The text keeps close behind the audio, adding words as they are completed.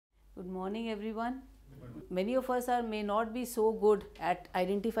Good morning, everyone. Many of us may not be so good at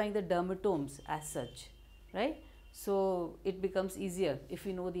identifying the dermatomes as such, right? So it becomes easier if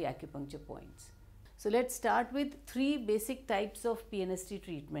we know the acupuncture points. So let's start with three basic types of PNST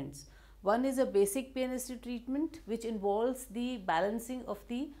treatments. One is a basic PNST treatment which involves the balancing of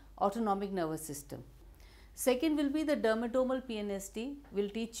the autonomic nervous system. Second will be the dermatomal PNST, will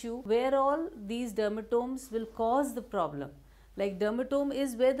teach you where all these dermatomes will cause the problem. Like dermatome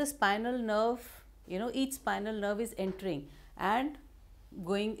is where the spinal nerve, each spinal nerve is entering and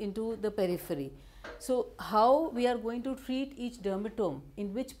going into the periphery. So how we are going to treat each dermatome,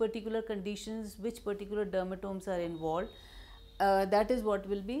 in which particular conditions, which particular dermatomes are involved, that is what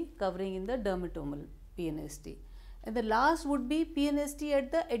we'll be covering in the dermatomal PNST. And the last would be PNST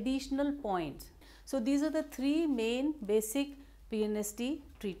at the additional points. So these are the three main basic PNST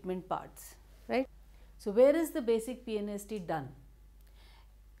treatment parts, right? So where is the basic PNST done?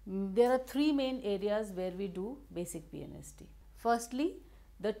 There are three main areas where we do basic PNST. Firstly,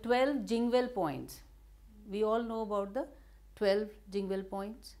 the 12 Jingwell points. We all know about the 12 Jingwell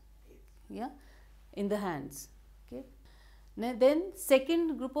points, yeah, in the hands. Okay. Now then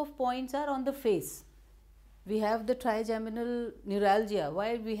second group of points are on the face. We have the trigeminal neuralgia.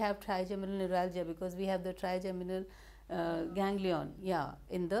 Why we have trigeminal neuralgia? Because we have the trigeminal ganglion, yeah,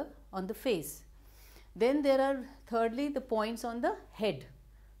 on the face. Then there are thirdly the points on the head,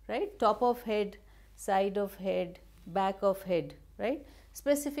 right? Top of head, side of head, back of head, right?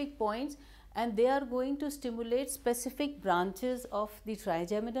 Specific points, and they are going to stimulate specific branches of the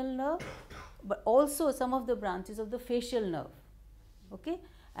trigeminal nerve, but also some of the branches of the facial nerve, okay?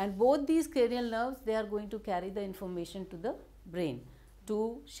 And both these cranial nerves, they are going to carry the information to the brain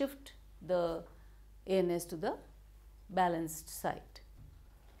to shift the ANS to the balanced side.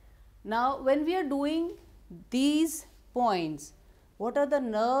 Now, when we are doing these points, what are the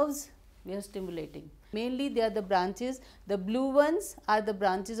nerves we are stimulating? Mainly they are the branches. The blue ones are the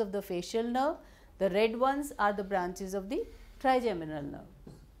branches of the facial nerve, the red ones are the branches of the trigeminal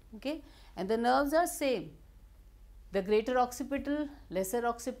nerve, okay? And the nerves are same. The greater occipital, lesser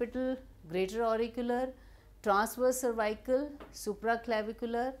occipital, greater auricular, transverse cervical,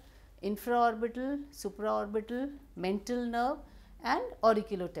 supraclavicular, infraorbital, supraorbital, mental nerve and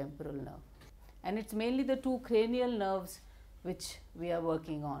auriculotemporal nerve. And it's mainly the two cranial nerves which we are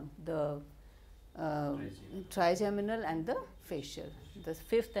working on, the trigeminal and the facial, the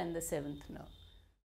fifth and the seventh nerve.